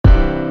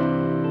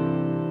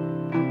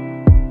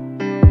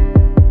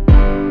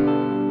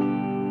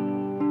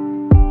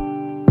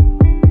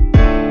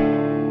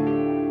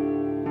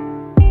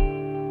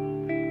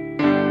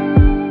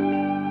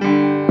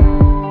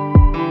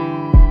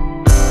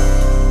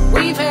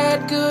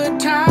good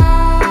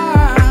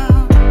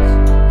times,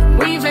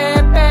 we've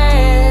had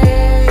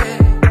bad,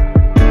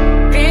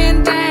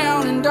 been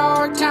down in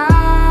dark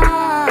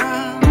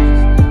times,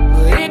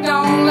 but it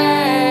don't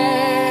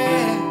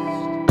last.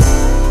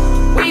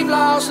 We've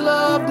lost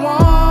loved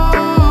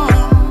ones,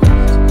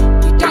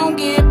 we don't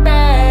get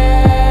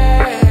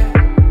back.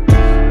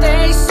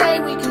 They say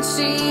we can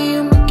see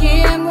them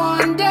again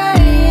one day,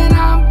 and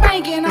I'm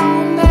banking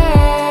on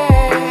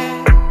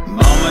that.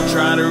 Mama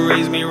tried to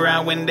raise me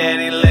right when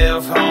daddy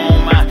left home.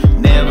 I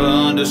never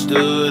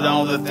understood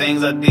all the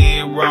things I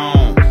did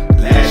wrong.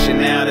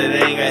 Lashing out at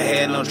anger,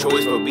 had no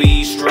choice but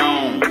be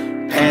strong.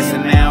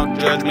 Passing out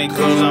judgment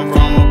cause I'm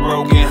from a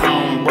broken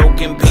home.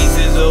 Broken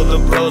pieces of the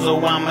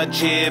puzzle, I'm a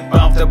chip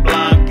off the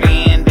block.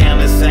 Laying down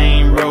the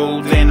same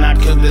roads and I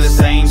cook the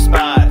same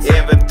spots.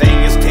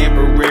 Everything is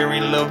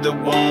temporary, love the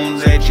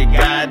ones that you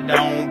got.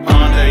 Don't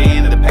ponder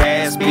in the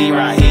past, be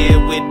right here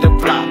with the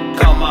flock.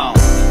 Come on.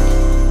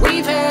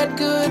 We've had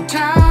good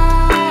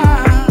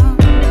times,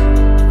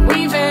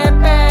 we've had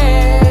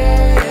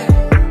bad,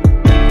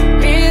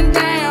 been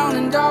down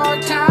in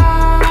dark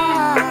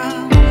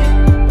times,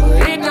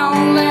 but it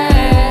don't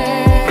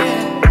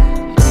last.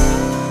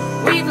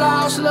 We've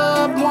lost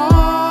loved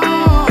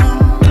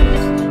ones,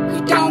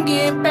 we don't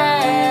get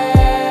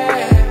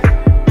back.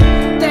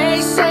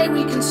 They say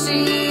we can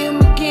see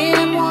them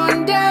again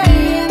one day,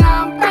 and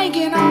I'm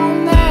banking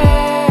on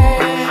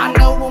that. I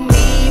know we'll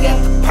meet at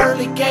the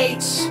pearly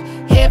gates.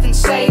 Heaven's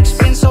sakes,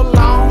 been so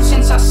long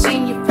since I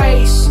seen your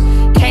face.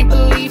 Can't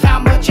believe how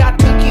much I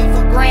took you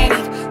for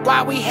granted.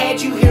 Why we had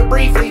you here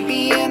briefly.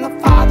 Being a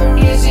father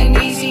isn't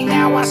easy,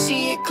 now I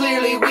see it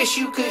clearly. Wish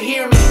you could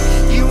hear me.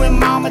 You and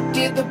mama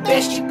did the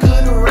best you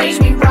could to raise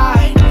me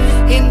right.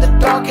 In the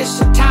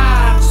darkest of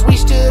times, we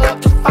stood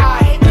up to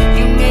fight.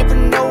 You never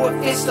know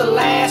if it's the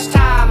last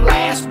time,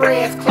 last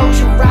breath. Close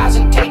your eyes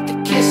and take the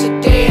kiss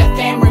of death,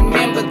 and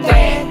remember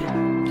that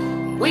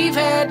we've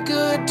had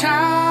good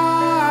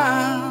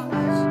times,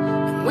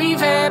 we've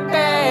had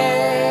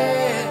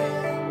bad.